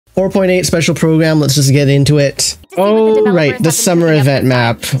4.8 special program. Let's just get into it. Oh, right. The summer event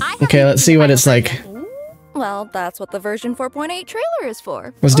map. Okay, let's see what it's like. Well, that's what the version 4.8 trailer is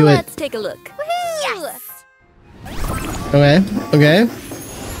for. Let's do it. Let's take a look. Yes! Okay, okay.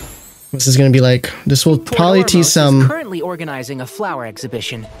 What's this gonna be like? This will probably tease some... currently organizing a flower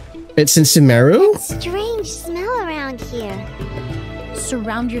exhibition. It's in Sumeru? Strange smell around here.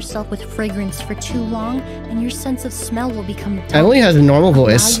 Surround yourself with fragrance for too long, and your sense of smell will become dull. Emily has a normal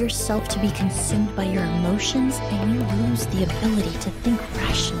voice. Allow yourself to be consumed by your emotions, and you lose the ability to think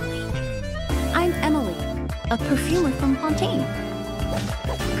rationally. I'm Emily, a perfumer from Fontaine.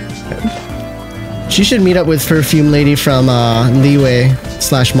 She should meet up with Perfume Lady from Leeway /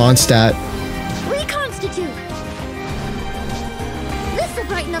 Mondstadt. Reconstitute! This'll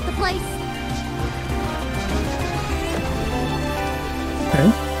brighten up the place.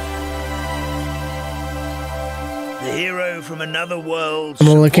 Okay. The hero from another world. I'm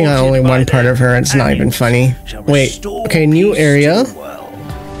looking at only one part of her, and it's not even funny. Wait, okay, new area.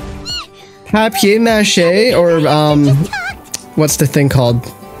 Papier mâché, or what's the thing called?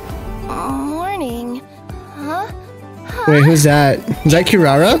 Morning. Huh? Wait, who's that? Is that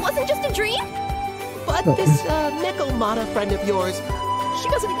Kirara? It wasn't just a dream? But this Nekomata friend of yours, she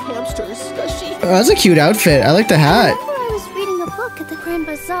doesn't eat hamsters, does she? Oh, that's a cute outfit. I like the hat. Whenever I was reading a book at the Grand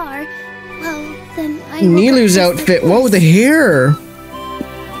Bazaar, well, then I... Nilu's outfit. Whoa, the hair.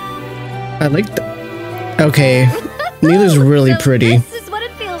 I like the... Okay. Nilu's really pretty. This is what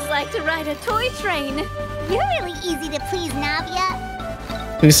it feels like to ride a toy train. You're really easy to please, Navia.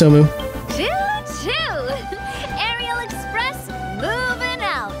 Usomu. Choo-choo! Aerial Express moving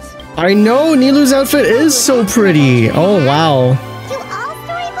out. I know, Nilu's outfit is so pretty. Oh, wow. Do all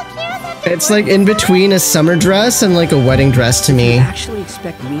storybook heroes have to It's like in between a summer dress and like a wedding dress to me. You actually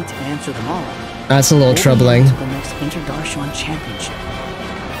expect me to answer them all? That's a little troubling. To the next Interdarshan Championship.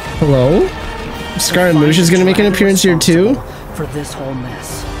 Hello? Scar and Moosh is gonna make an appearance here too? For this whole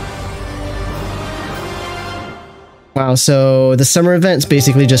mess. Wow, so the summer event's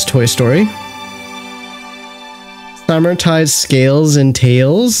basically just Toy Story. Summertide scales and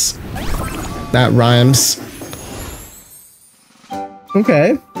tails. That rhymes.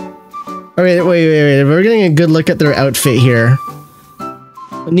 Okay. Alright, wait. We're getting a good look at their outfit here.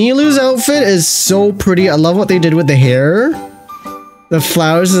 Nilu's outfit is so pretty. I love what they did with the hair. The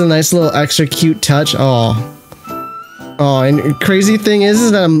flowers is a nice little extra cute touch. Oh, and crazy thing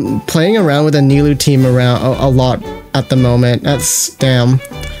is that I'm playing around with a Nilu team around a lot at the moment. That's damn.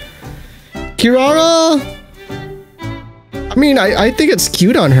 Kirara! I mean, I think it's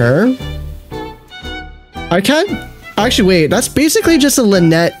cute on her. I can't... Actually, wait. That's basically just a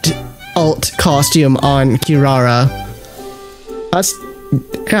Lynette alt costume on Kirara.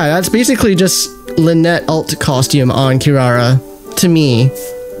 Yeah, that's basically just Lynette alt costume on Kirara. To me.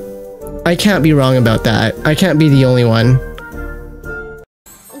 I can't be wrong about that. I can't be the only one.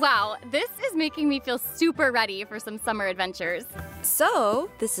 Wow, this is making me feel super ready for some summer adventures.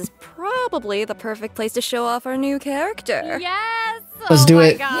 So, this is probably the perfect place to show off our new character. Yes! Let's do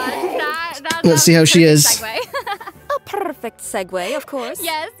it. Gosh, Let's see how she is. A perfect segue, of course.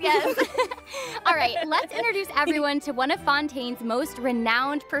 Yes. All right, let's introduce everyone to one of Fontaine's most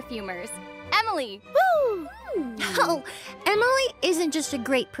renowned perfumers, Emily. Woo! Oh, Emily isn't just a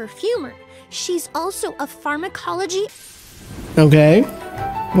great perfumer. She's also a pharmacology. Okay.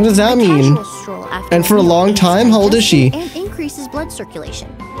 What does that mean? And for a long time, how old is she? And increases blood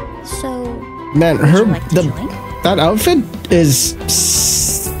circulation. So, man, that outfit is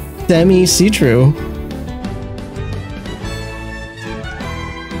semi see-through.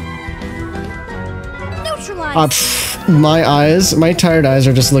 My tired eyes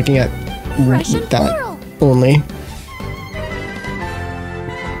are just looking at that only.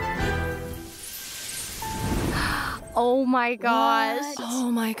 Oh my gosh. What? Oh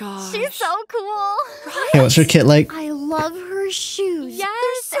my gosh. She's so cool. Hey, what's her kit like? I love her shoes.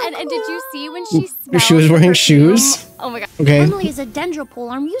 Yes, so and cool. did you see when she smelled She was wearing the perfume? shoes? Oh my god. Okay. Emily is a Dendro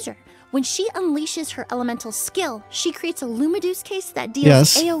polearm user. When she unleashes her elemental skill, she creates a Lumiduce case that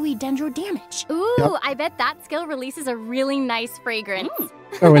deals AoE Dendro damage. Ooh, I bet that skill releases a really nice fragrance.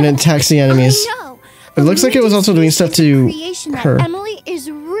 Oh, and it attacks the enemies. I know. It looks like it was also doing stuff to creation her. that Emily is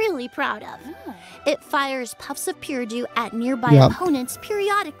really proud of. It fires puffs of pure dew at nearby opponents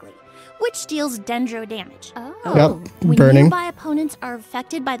periodically, which deals Dendro damage. When burning. Nearby opponents are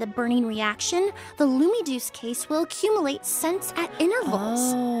affected by the burning reaction, the Lumiduce case will accumulate scents at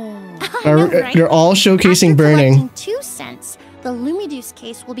intervals. They're all showcasing burning. Collecting 2 scents, the Lumiduce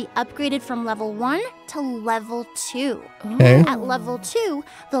case will be upgraded from level 1 to level 2. Okay. At level 2,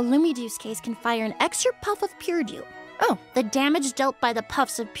 the Lumiduce case can fire an extra puff of pure dew. Oh, the damage dealt by the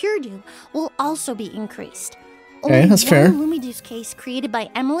puffs of pure dew will also be increased. Okay, that's fair. Only one Lumidu's case created by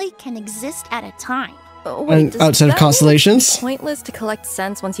Emily can exist at a time. Wait, does outside of that mean constellations? it's pointless to collect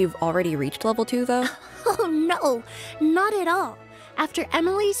scents once you've already reached level 2, though? Oh no, not at all. After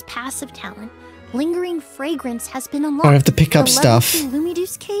Emily's passive talent, lingering fragrance has been unlocked. I have to pick up the stuff. Level 2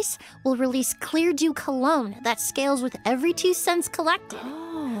 Lumidu's case will release clear dew cologne that scales with every 2 scents collected.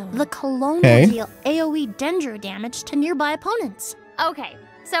 The cologne will deal AoE dendro damage to nearby opponents. Okay,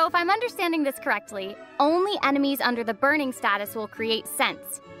 so if I'm understanding this correctly, only enemies under the burning status will create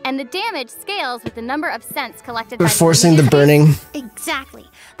scents. And the damage scales with the number of scents collected by We're forcing the burning. Exactly.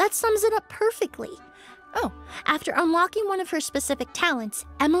 That sums it up perfectly. Oh, after unlocking one of her specific talents,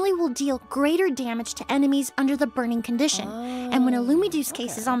 Emily will deal greater damage to enemies under the burning condition. And when a Lumidu's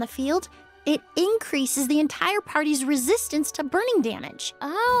case is on the field, it increases the entire party's resistance to burning damage.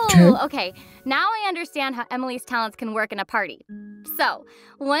 Oh, okay. Now I understand how Emily's talents can work in a party. So,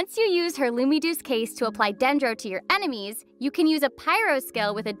 once you use her Lumidu's case to apply dendro to your enemies, you can use a pyro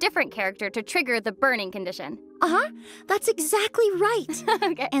skill with a different character to trigger the burning condition. That's exactly right.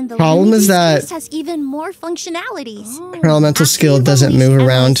 Okay. And the Problem is that case has even more functionalities. her elemental skill doesn't move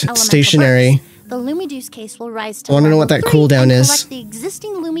around. It's stationary. The Lumidu's case will rise to I want to know what that level 3 cooldown and is. collect the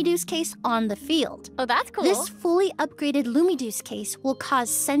existing Lumidu's case on the field. Oh, that's cool. This fully upgraded Lumidu's case will cause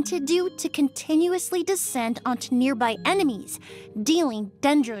scented dew to continuously descend onto nearby enemies, dealing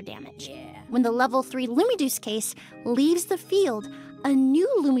dendro damage. When the level 3 Lumidu's case leaves the field, a new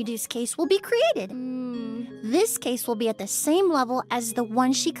Lumidu's case will be created. This case will be at the same level as the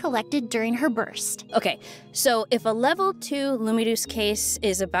one she collected during her burst. Okay, so if a level 2 Lumidu's case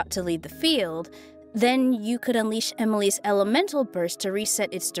is about to leave the field, then you could unleash Emily's elemental burst to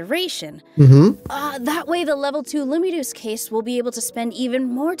reset its duration. That way the level 2 Lumidu's case will be able to spend even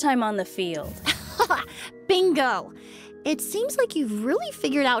more time on the field. Bingo! It seems like you've really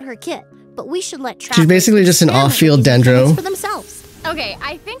figured out her kit, but we should let She's basically just an off-field dendro. for themselves. Okay,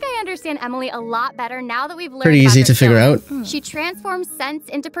 I think I understand Emily a lot better now that we've learned Pretty about easy her to figure out. skills. She transforms scents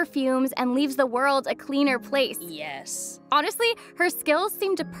into perfumes and leaves the world a cleaner place. Yes. Honestly, her skills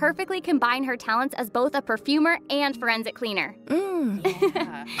seem to perfectly combine her talents as both a perfumer and forensic cleaner.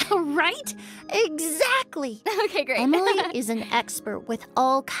 Right? Exactly. Okay, great. Emily is an expert with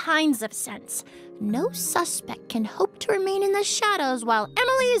all kinds of scents. No suspect can hope to remain in the shadows while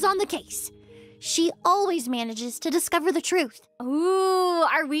Emily is on the case. She always manages to discover the truth. Ooh,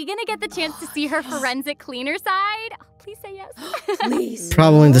 are we gonna get the chance to see her forensic cleaner side? Oh, please say yes. Please.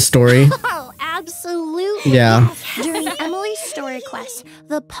 Probably the story. Oh, absolutely. Yeah. During Emily's story quest,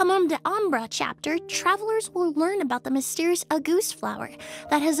 the Pomum de Ambra chapter, travelers will learn about the mysterious Auguste flower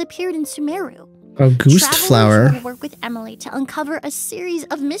that has appeared in Sumeru. Auguste Travelers flower. will work with Emily to uncover a series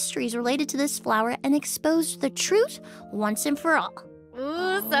of mysteries related to this flower and expose the truth once and for all.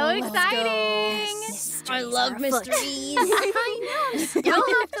 Ooh, so exciting! I love mysteries. I know.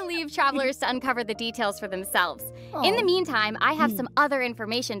 You'll have to leave travelers to uncover the details for themselves. In the meantime, I have some other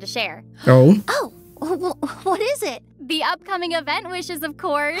information to share. Oh. Oh, what is it? The upcoming event wishes, of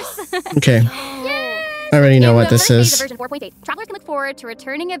course. Okay. Yay! I already know In what the this first phase is. of version 4.8, travelers can look forward to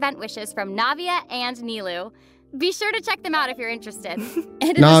returning event wishes from Navia and Nilu. Be sure to check them out if you're interested.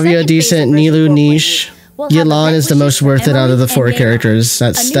 Navia, decent. Nilu, niche. Yelan is the most worth it out of the 4 characters.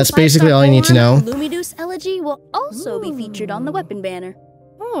 That's basically all you need to know. Lumidu's elegy will also be featured on the weapon banner.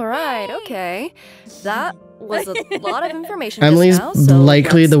 All right, okay. That was a lot of information. Emily's just now, so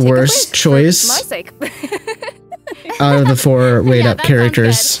likely let's the take a worst break choice for my sake. out of the 4 weight up that sounds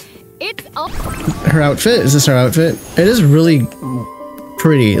characters. It's all Her outfit? Is this her outfit? It is really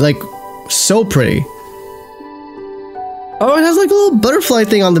pretty. Like, so pretty. Oh, it has like a little butterfly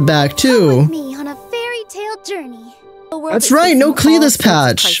thing on the back, too. Me on a fairy tale journey. That's right, no Klee this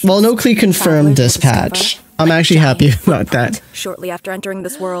patch. Well, no Klee confirmed this patch. I'm actually happy about that. Shortly after entering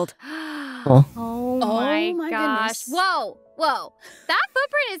this world. Oh. Oh my gosh. goodness. Whoa. That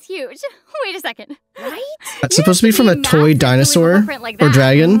footprint is huge. Wait a second. Right? That's supposed to be from a toy dinosaur or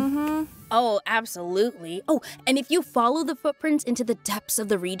dragon. Oh, absolutely. Oh, and if you follow the footprints into the depths of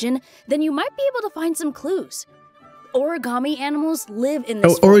the region, then you might be able to find some clues. Origami animals live in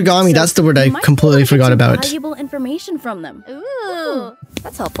this world, Origami, so that's the word I you might be completely able to get forgot some about. Valuable information from them. Ooh.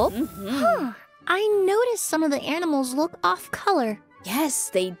 That's helpful. I noticed some of the animals look off color. Yes,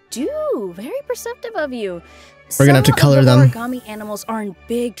 they do. Very perceptive of you. We're gonna have to color them. Origami animals are in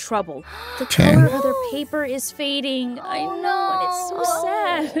big trouble. The Okay. color of their paper is fading. I know, and it's so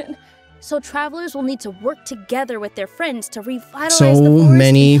sad. So travelers will need to work together with their friends to revitalize So the forest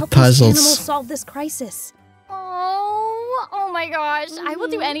many and help puzzles. these animals solve this crisis. Oh, Oh my gosh, I will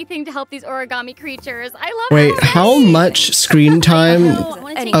do anything to help these origami creatures. I love Wait, how much screen time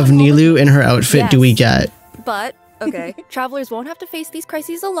of Nilu in her outfit do we get? But, okay, travelers won't have to face these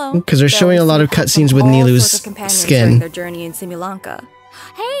crises alone. Because they're showing a lot of cutscenes with Nilu's skin. Their journey in Simulanka.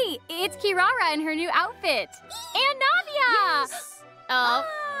 Hey, it's Kirara in her new outfit. And Navia! Yes. Oh,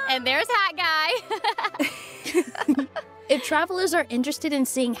 and there's Hat Guy. If travelers are interested in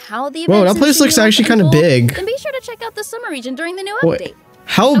seeing how the Whoa, events that place looks actually kind of big. then be sure to check out the summer region during the new Wait, update.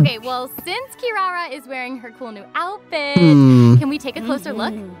 how? Okay, well, since Kirara is wearing her cool new outfit, can we take a closer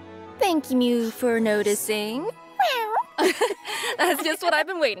look? Thank you for noticing. That's just what I've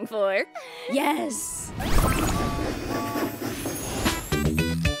been waiting for. Yes.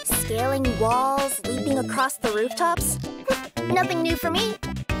 Scaling walls, leaping across the rooftops. Nothing new for me.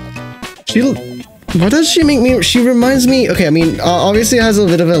 What does she make me? She reminds me. Okay, I mean, obviously it has a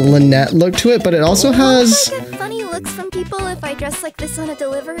bit of a Lynette look to it, but it also has. I get funny looks from people if I dress like this on a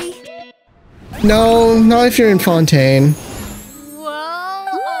delivery. No, not if you're in Fontaine. Whoa!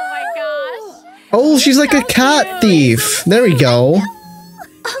 Oh my gosh! Oh, she's like a cat thief. There we go.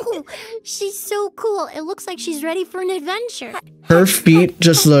 Oh, she's so cool. It looks like she's ready for an adventure. Her feet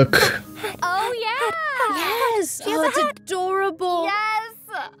just look. Oh yeah! Yes. Oh, it's adorable. Yes.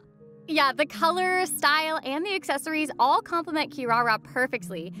 Yeah, the color, style, and the accessories all complement Kirara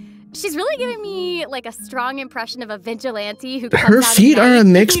perfectly. She's really giving me like a strong impression of a vigilante who comes Her out feet at are a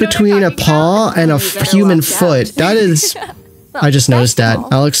night. mix You know what between I'm a talking paw and a human foot. That is. I just noticed that.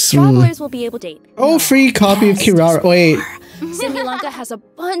 Alex. Travelers will be able to date. Oh, free copy of Kirara. Wait, Simulanka has a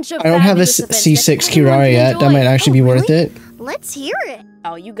bunch of I don't have a fabulous events C6 that everyone Kirara can yet. That enjoy. might actually be worth it. Let's hear it.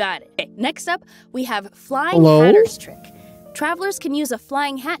 Oh, you got it. Okay, next up, we have Flying Hello? Hatter's Trick. Travelers can use a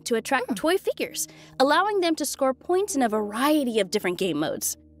flying hat to attract toy figures, allowing them to score points in a variety of different game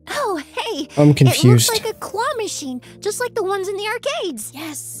modes. Oh, hey. I'm It confused. looks like a claw machine, just like the ones in the arcades.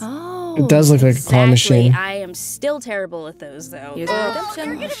 Yes. Oh. It does look like a claw machine. I am still terrible at those, though. Here's your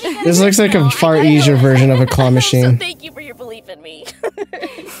redemption. This looks like a far easier version of a claw So machine. thank you for your belief in me.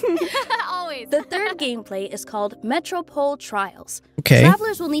 Always. The third gameplay is called Metropole Trials. Okay.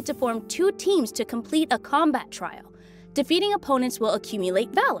 Travelers will need to form 2 teams to complete a combat trial. Defeating opponents will accumulate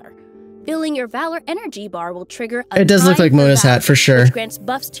valor. Filling your valor energy bar will trigger a It does look Time like for Mona's Valor, hat for sure. which grants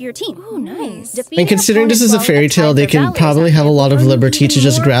buffs to your team. Oh, nice. And considering this is a fairy tale, they can probably have a lot of liberty to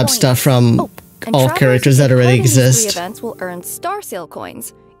just grab stuff from And all travelers characters that already who complete these exist. 3 events will earn star sale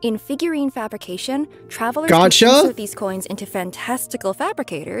coins. In figurine fabrication, travelers Gotcha? can insert these coins into fantastical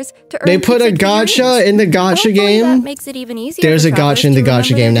fabricators to earn They put a pizza gotcha figurines. in the gotcha Hopefully game. That makes it even easier. There's for a gotcha in travelers the to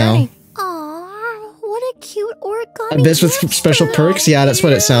gotcha remember game their now. journey. Aw, what a cute origami Abyss with special perks? Yeah, that's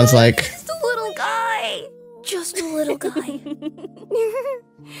what it sounds like. Just a little guy. Just a little guy.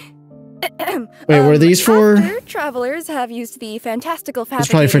 Wait, were these for? After travelers have used the fantastical fabricators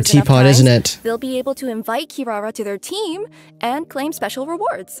It's probably for enough Teapot, times, isn't it? They'll be able to invite Kirara to their team and claim special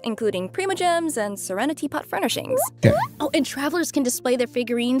rewards, including Prima Gems and Serenity Pot furnishings. Okay. Oh, and travelers can display their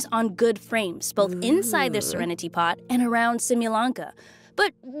figurines on good frames, both inside their Serenity Pot and around Simulanka.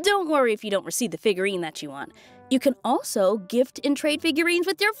 But don't worry if you don't receive the figurine that you want. You can also gift and trade figurines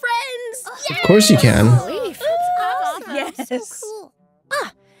with your friends. Of course you can. That's awesome. Yes. So cool.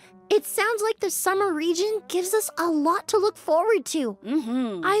 It sounds like the summer region gives us a lot to look forward to.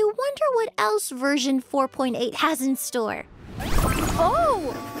 Mm-hmm. I wonder what else version 4.8 has in store.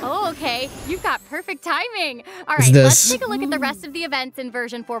 Oh, okay. You've got perfect timing. All Is right, this- let's take a look at the rest of the events in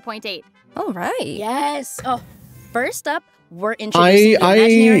version 4.8. All right. Yes. Oh, first up, we're introducing the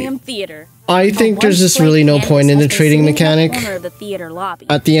Imaginarium Theater. I think there's just really no point in the trading mechanic Corner of the theater lobby.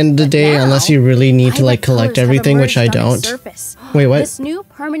 at the end of the day, Now, unless you really need to like collect vibrant colors have everything, which I emerged on don't. its surface. Wait, what? This new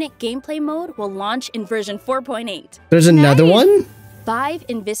permanent gameplay mode will launch in version 4.8. There's another one? 5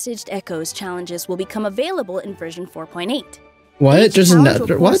 envisaged echoes challenges will become available in version 4.8. What? Each There's challenge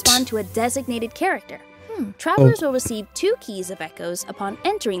another will what? correspond to a designated character. Travelers will receive 2 keys of echoes upon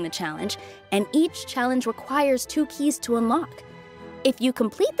entering the challenge, and each challenge requires 2 keys to unlock. If you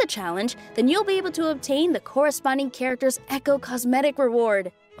complete the challenge, then you'll be able to obtain the corresponding character's Echo Cosmetic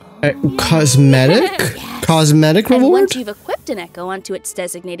reward. Cosmetic? Cosmetic And reward? once you've equipped an Echo onto its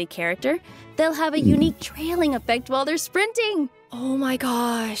designated character, they'll have a unique trailing effect while they're sprinting. Oh my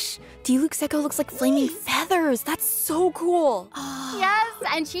gosh. Diluc's Echo looks like flaming feathers. That's so cool. Yes,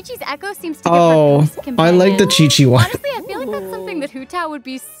 and Chi-Chi's Echo seems to give her Oh, ghost I like the companions. Chi-Chi one. Honestly, I feel like that's something that Hu-Tao would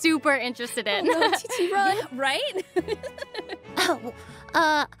be super interested in. Run, right?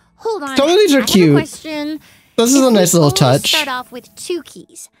 Hold on. Some of these are I have a cute. question. This is If a nice we little only touch. Start off with 2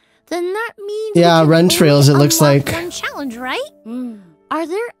 keys. Then that means Yeah, we can Ren Trails, only it looks unlock like. one challenge, right? Are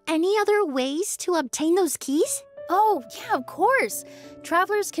there any other ways to obtain those keys? Oh, yeah, of course.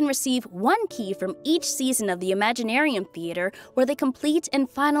 Travelers can receive 1 key from each season of the Imaginarium Theater where they complete and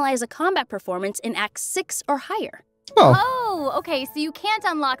finalize a combat performance in Act 6 or higher. Oh, okay, so you can't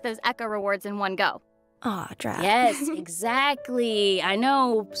unlock those Echo rewards in one go. Aw, drat. Yes, exactly. I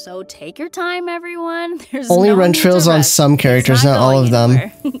know. So take your time, everyone. There's Only no run need to trails on rush. some characters, It's not all going of them.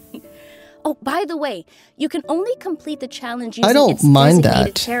 anywhere. Oh, by the way, you can only complete the challenge using I don't its mind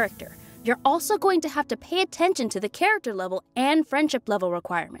designated that. character. You're also going to have to pay attention to the character level and friendship level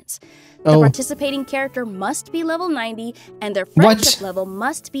requirements. The participating character must be level 90, and their friendship level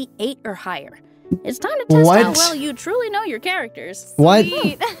must be 8 or higher. It's time to test how well you truly know your characters. What?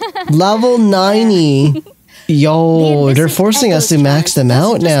 Level 90. Yo, they're forcing us to max them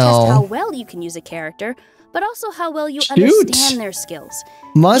out Test how now. well you can use a character, but also how well you understand their skills.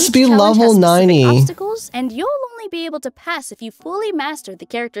 Must Each be challenge level has specific 90. obstacles, and you'll only be able to pass if you fully master the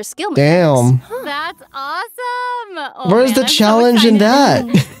character's skill Damn. mechanics. That's awesome! Oh, Where's man, the I'm so challenge in that?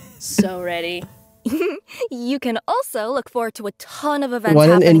 excited. So ready. You can also look forward to a ton of events. What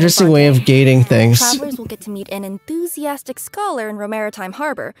an happening in interesting way of gating things. Travelers will get to meet an enthusiastic scholar in Romaritime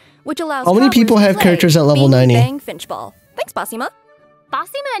Harbor, which allows How many travelers people to have play characters at level Bing 90? Bang Finchball. Thanks, Bossima.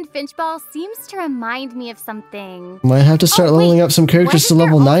 Bossima and Finchball seems to remind me of something. Might have to start leveling up some characters to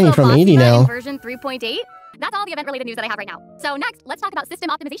level 90 from 80 now. Version 3.8? That's all the event-related news that I have right now. So next, let's talk about system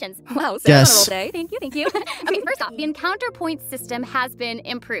optimizations. Wow, Yes. day. Thank you. Okay, first off, the encounter points system has been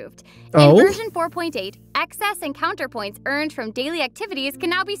improved. Oh? In version 4.8, excess encounter points earned from daily activities can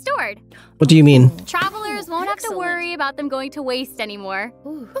now be stored. What do you mean? Travelers won't have to worry about them going to waste anymore.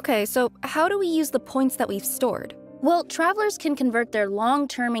 Okay, so how do we use the points that we've stored? Well, travelers can convert their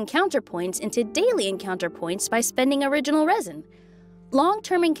long-term encounter points into daily encounter points by spending original resin.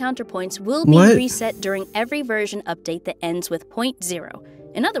 Long-term encounter points will be reset during every version update that ends with .0.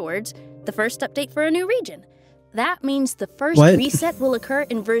 In other words, the first update for a new region. That means the first reset will occur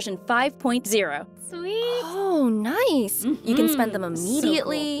in version 5.0. Sweet. Oh, nice. You can spend them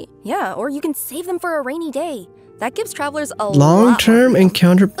immediately. So cool. Yeah, or you can save them for a rainy day. That gives travelers a Long-term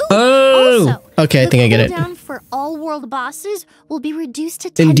encounter. Also, okay, I think I get it. The cooldown for all world bosses will be reduced to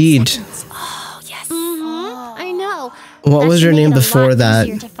 10 Indeed. seconds. Oh, yes. I know. What That was should your make name it a before lot that?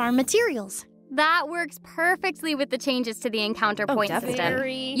 easier to farm materials. That works perfectly with the changes to the encounter point system.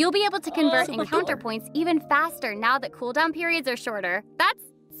 definitely. You'll be able to convert encounter points even faster now that cooldown periods are shorter. That's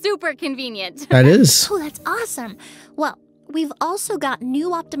super convenient. That is. Oh, that's awesome. Well, we've also got new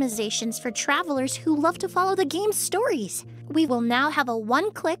optimizations for travelers who love to follow the game's stories. We will now have a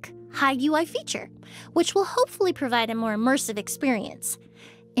one-click hide UI feature, which will hopefully provide a more immersive experience.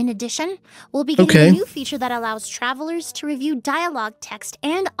 In addition, we'll be getting a new feature that allows travelers to review dialogue text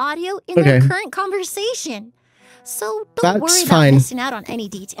and audio in their current conversation. So don't worry about missing out on any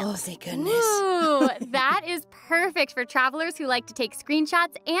details. Oh, thank goodness. Ooh, that is perfect for travelers who like to take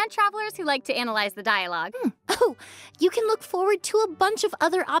screenshots and travelers who like to analyze the dialogue. Oh, you can look forward to a bunch of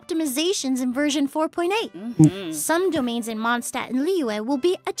other optimizations in version 4.8. Some domains in Mondstadt and Liyue will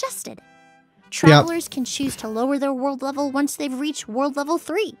be adjusted. Travelers can choose to lower their world level once they've reached world level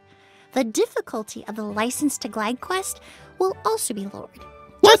 3. The difficulty of the License to Glide quest will also be lowered.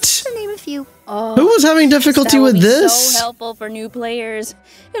 What? Just to name a few. Oh, Who was having difficulty that will with be this? so helpful for new players.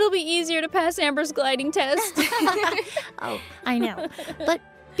 It'll be easier to pass Amber's gliding test. Oh, I know. But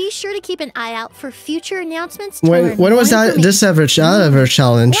be sure to keep an eye out for future announcements. When was that? This ever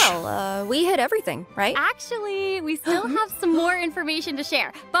challenge? Well, we hit everything, right? Actually, we still have some more information to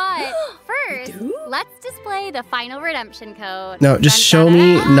share. But first, let's display the final redemption code. No, just show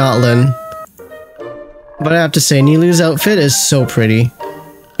me Natlan. But I have to say, Nilu's outfit is so pretty.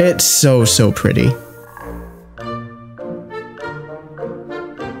 It's so pretty.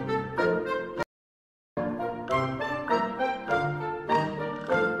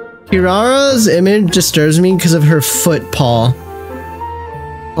 Kirara's image disturbs me because of her foot paw.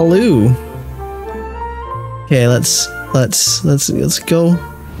 Hello. Okay, let's go.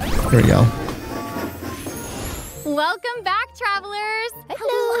 Here we go. Welcome back, travelers.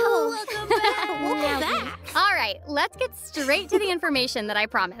 Hello. Welcome back. All right, let's get straight to the information that I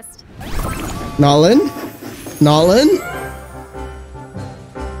promised. Natlan?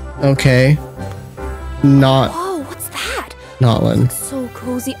 Okay. Not Whoa, what's that? Natlan. So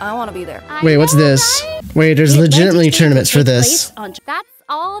cozy. I want to be there. Wait, what's this? Wait, there's legitimately tournaments for this. That's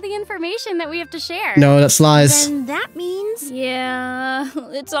all the information that we have to share. No, that's lies. And that means... Yeah,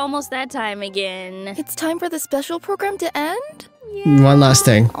 it's almost that time again. It's time for the special program to end? One last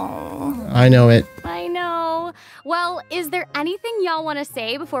thing. Oh. I know it. I know. Well, is there anything y'all want to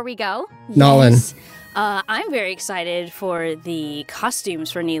say before we go? Natlan. Yes. I'm very excited for the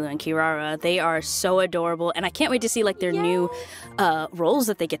costumes for Neela and Kirara. They are so adorable, and I can't wait to see like their new roles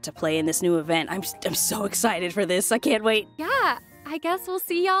that they get to play in this new event. I'm so excited for this. I can't wait. Yeah, I guess we'll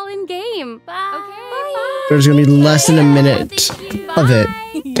see y'all in game. Bye. Okay, bye. There's gonna be less than a minute of it.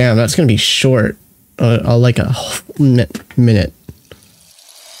 Damn, that's gonna be short. Like a minute.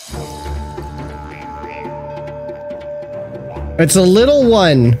 It's a little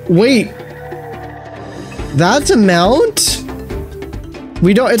one. Wait. That's a mount?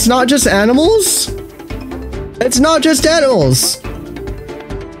 We don't, it's not just animals? It's not just animals.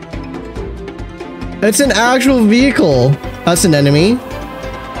 It's an actual vehicle. That's an enemy.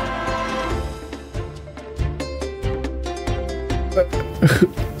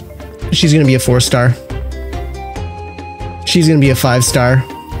 She's gonna be a 4-star. She's gonna be a 5-star.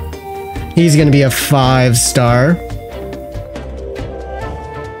 He's gonna be a 5-star.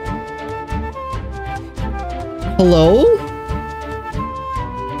 Hello?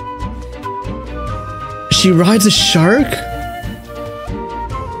 She rides a shark?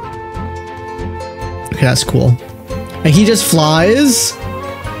 Okay, that's cool. And he just flies?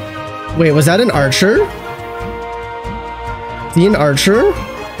 Wait, was that an archer? Is he an archer?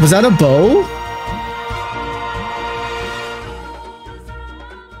 Was that a bow?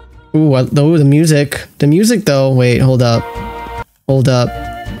 Ooh, oh, the music. The music though. Wait, hold up. Hold up.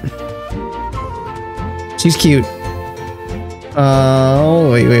 She's cute.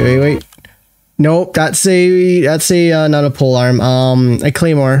 Oh, wait. Nope, that's a not a polearm. A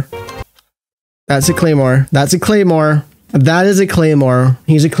claymore. That's a claymore. That's a claymore. That is a claymore.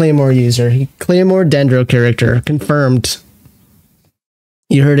 He's a claymore user. Claymore Dendro character. Confirmed.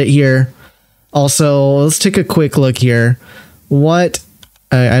 You heard it here. Also, let's take a quick look here. What?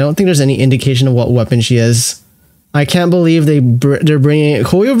 I don't think there's any indication of what weapon she is. I can't believe they're bringing...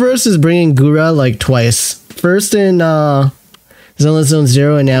 Hoyoverse is bringing Gura like twice. First in Zenless Zone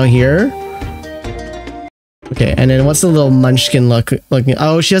 0 and now here. Okay, and then what's the little munchkin looking?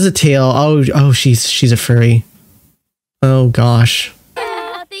 Oh, she has a tail. Oh, she's a furry. Oh gosh.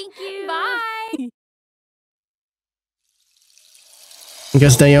 Thank you. Bye. I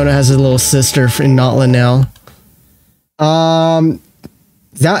guess Diona has a little sister in Natlan now. Oh,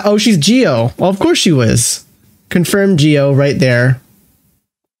 she's Geo. Well, of course she was. Confirmed Geo right there.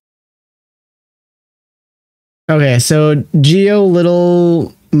 Okay, so Geo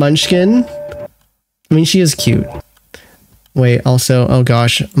little munchkin. I mean, she is cute. Wait, also, oh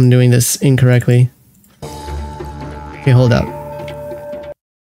gosh, I'm doing this incorrectly. Okay, hold up.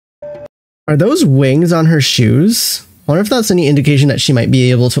 Are those wings on her shoes? I wonder if that's any indication that she might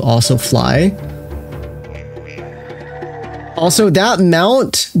be able to also fly. Also, that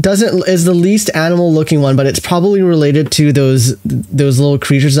mount is the least animal looking one, but it's probably related to those little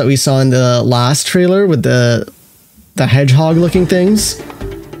creatures that we saw in the last trailer with the hedgehog looking things.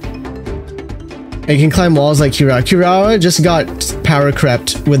 It can climb walls like Kirara. Kirara just got power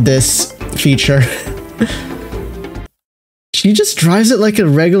crept with this feature. She just drives it like a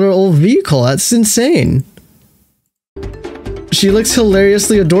regular old vehicle. That's insane. She looks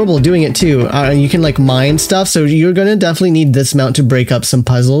hilariously adorable doing it too. You can like mine stuff, so you're gonna definitely need this mount to break up some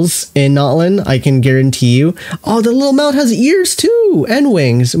puzzles in Natlan, I can guarantee you. Oh, the little mount has ears too, and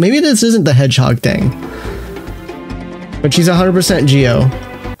wings. Maybe this isn't the hedgehog thing. But she's 100% Geo.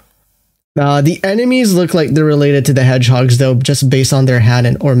 The enemies look like they're related to the hedgehogs though, just based on their hat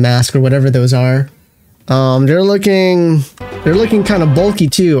or mask or whatever those are. They're looking kind of bulky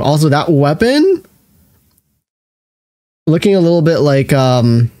too. Also, that weapon looking a little bit like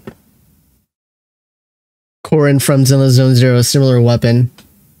Corrin from Zenless Zone 0, a similar weapon.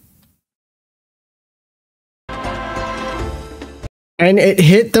 And it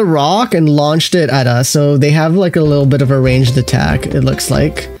hit the rock and launched it at us, so they have like a little bit of a ranged attack, it looks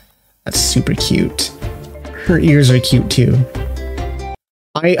like. That's super cute. Her ears are cute too.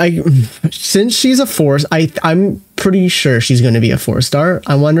 Since she's a 4, I'm pretty sure she's going to be a 4-star.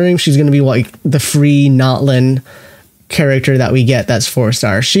 I'm wondering if she's going to be like the free Natlan character that we get that's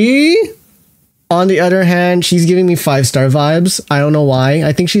 4-star. She, on the other hand, she's giving me 5-star vibes. I don't know why.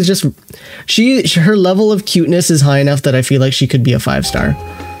 I think she's just her level of cuteness is high enough that I feel like she could be a 5-star.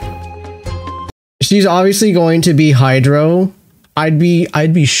 She's obviously going to be Hydro. I'd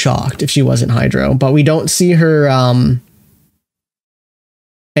be shocked if she wasn't Hydro, but we don't see her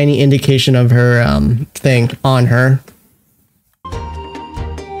any indication of her thing on her.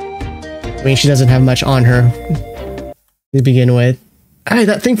 I mean, she doesn't have much on her to begin with. Hey,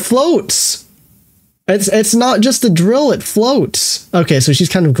 that thing floats. It's not just a drill, it floats. Okay, so she's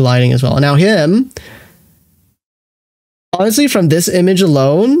kind of gliding as well. Now him, Honestly, from this image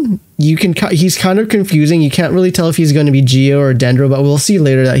alone, he's kind of confusing. You can't really tell if he's going to be Geo or Dendro, but we'll see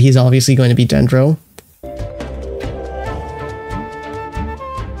later that he's obviously going to be Dendro.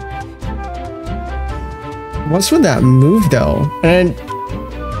 What's with that move though? And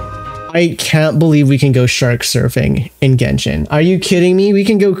I can't believe we can go shark surfing in Genshin. Are you kidding me? We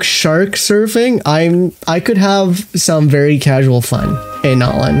can go shark surfing? I could have some very casual fun in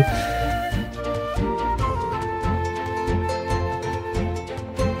Natlan.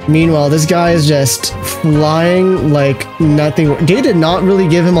 Meanwhile, this guy is just flying like nothing. They did not really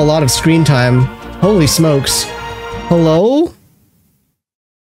give him a lot of screen time. Holy smokes. Hello?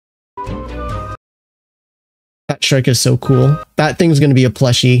 That shark is so cool. That thing's gonna be a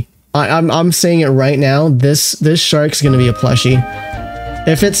plushie. I'm saying it right now. This shark's gonna be a plushie.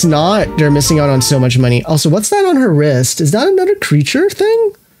 If it's not, they're missing out on so much money. Also, what's that on her wrist? Is that another creature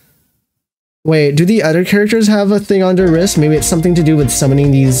thing? Wait, do the other characters have a thing on their wrist? Maybe it's something to do with summoning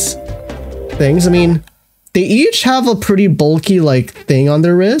these things. I mean, they each have a pretty bulky like thing on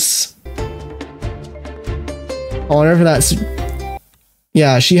their wrists. I wonder if that's...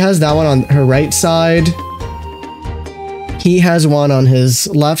 Yeah, she has that one on her right side. He has one on his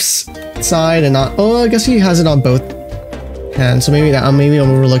left side and not... Oh, I guess he has it on both hands. So maybe I'm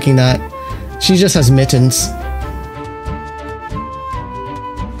overlooking that. She just has mittens.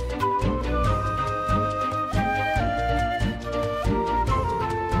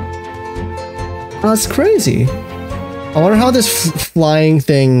 That's crazy. I wonder how this flying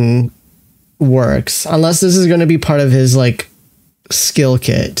thing works. Unless this is going to be part of his, like, skill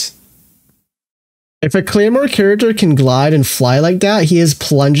kit. If a Claymore character can glide and fly like that, his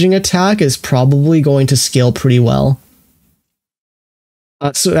plunging attack is probably going to scale pretty well.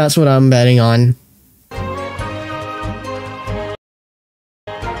 That's what I'm betting on.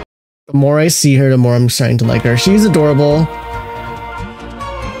 The more I see her, the more I'm starting to like her. She's adorable.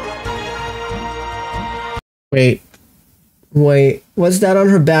 Wait, what's that on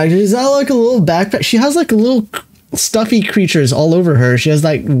her back? Is that like a little backpack? She has like a little stuffy creatures all over her. She has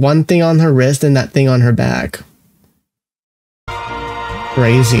like one thing on her wrist and that thing on her back.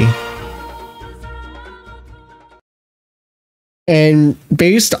 Crazy. And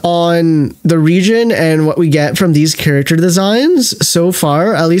based on the region and what we get from these character designs so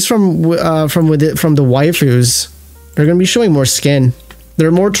far, at least from the waifus, they're gonna be showing more skin. They're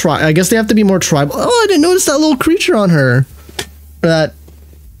more I guess they have to be more tribal. Oh, I didn't notice that little creature on her. That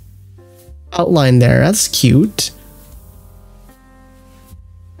outline there. That's cute.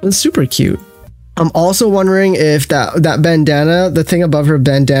 That's super cute. I'm also wondering if that bandana, the thing above her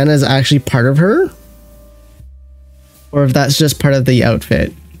bandana, is actually part of her, or if that's just part of the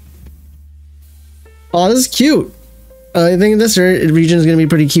outfit. Oh, this is cute. I think this region is going to be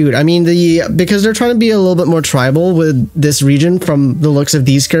pretty cute. I mean, because they're trying to be a little bit more tribal with this region from the looks of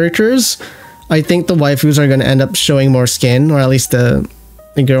these characters, I think the waifus are going to end up showing more skin, or at least the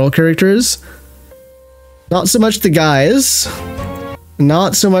girl characters. Not so much the guys.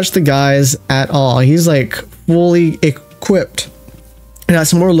 Not so much the guys at all. He's like fully equipped. And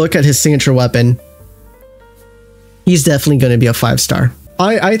that's more look at his signature weapon. He's definitely going to be a 5-star.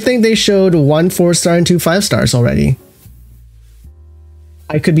 I think they showed 1 4-star and 2 5-stars already.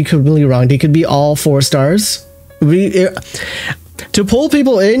 I could be completely wrong. They could be all 4 stars. To pull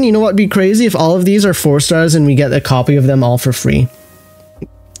people in, you know what would be crazy? If all of these are 4 stars and we get a copy of them all for free.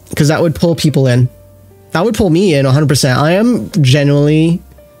 Because that would pull people in. That would pull me in 100%. I am genuinely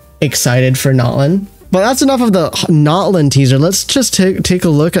excited for Natlan. But that's enough of the Natlan teaser. Let's just take a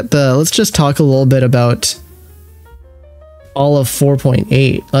look at let's just talk a little bit about all of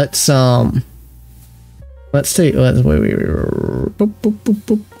 4.8. Let's take, wait, boop, boop, boop,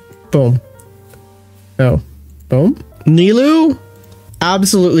 boop. Boom. Oh, boom. Nilou,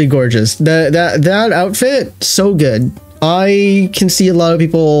 absolutely gorgeous. That outfit, so good. I can see a lot of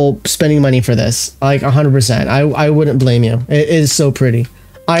people spending money for this, like 100%. I wouldn't blame you. It is so pretty.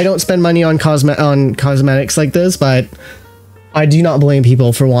 I don't spend money on cosmetics like this, but I do not blame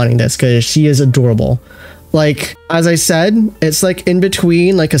people for wanting this because she is adorable. Like, as I said, it's like in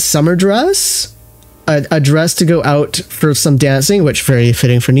between like a summer dress, a dress to go out for some dancing, which very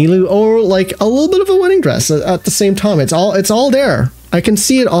fitting for Nilou, or like a little bit of a wedding dress at the same time. It's all there. I can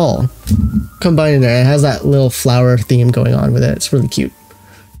see it all combined in there. It has that little flower theme going on with it. It's really cute.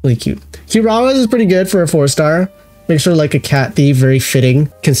 Really cute. Kirawa's is pretty good for a 4-star. Makes her like a cat thief, very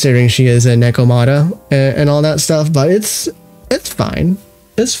fitting considering she is a Nekomata and all that stuff, but it's fine.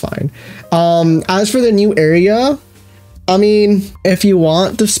 It's fine. As for the new area, I mean, if you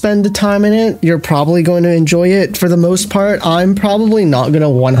want to spend the time in it, you're probably going to enjoy it for the most part. I'm probably not going to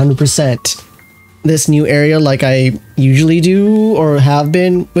 100% this new area like I usually do or have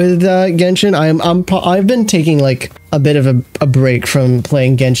been with Genshin. I've been taking like a bit of a break from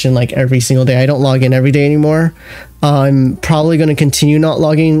playing Genshin like every single day. I don't log in every day anymore. I'm probably going to continue not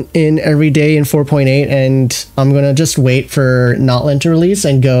logging in every day in 4.8, and I'm going to just wait for Natlan to release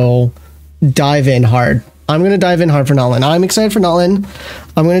and go dive in hard. I'm going to dive in hard for Natlan. I'm excited for Natlan.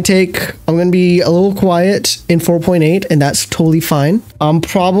 I'm going to be a little quiet in 4.8, and that's totally fine. I'm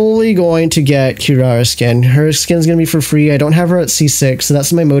probably going to get Kirara's skin. Her skin's going to be for free. I don't have her at C6, so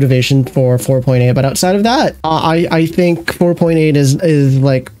that's my motivation for 4.8. But outside of that, I think 4.8 is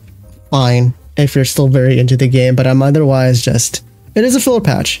like fine if you're still very into the game, but I'm otherwise just, it is a filler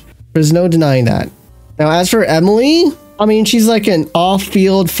patch. There's no denying that. Now, as for Emily, I mean, she's like an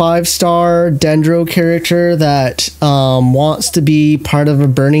off-field 5-star Dendro character that wants to be part of a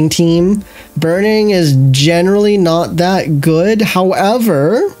burning team. Burning is generally not that good.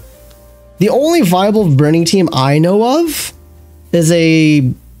 However, the only viable burning team I know of is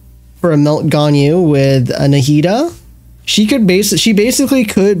for a Melt Ganyu with a Nahida. She basically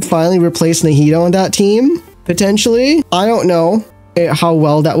could finally replace Nahida on that team, potentially. I don't know how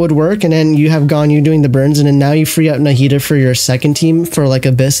well that would work, and then you have Ganyu doing the burns, and then now you free up Nahida for your second team for like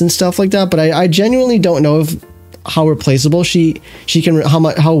Abyss and stuff like that. But I genuinely don't know how replaceable she can,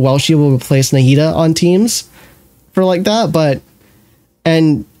 how well she will replace Nahida on teams for like that. But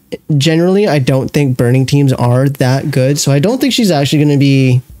and generally I don't think burning teams are that good, so I don't think she's actually going to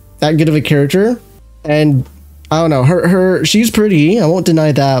be that good of a character. And I don't know, she's pretty, I won't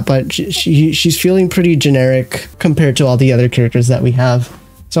deny that, but she's feeling pretty generic compared to all the other characters that we have.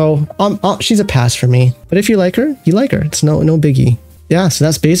 So she's a pass for me. But if you like her, you like her. It's no biggie. Yeah, so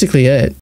that's basically it.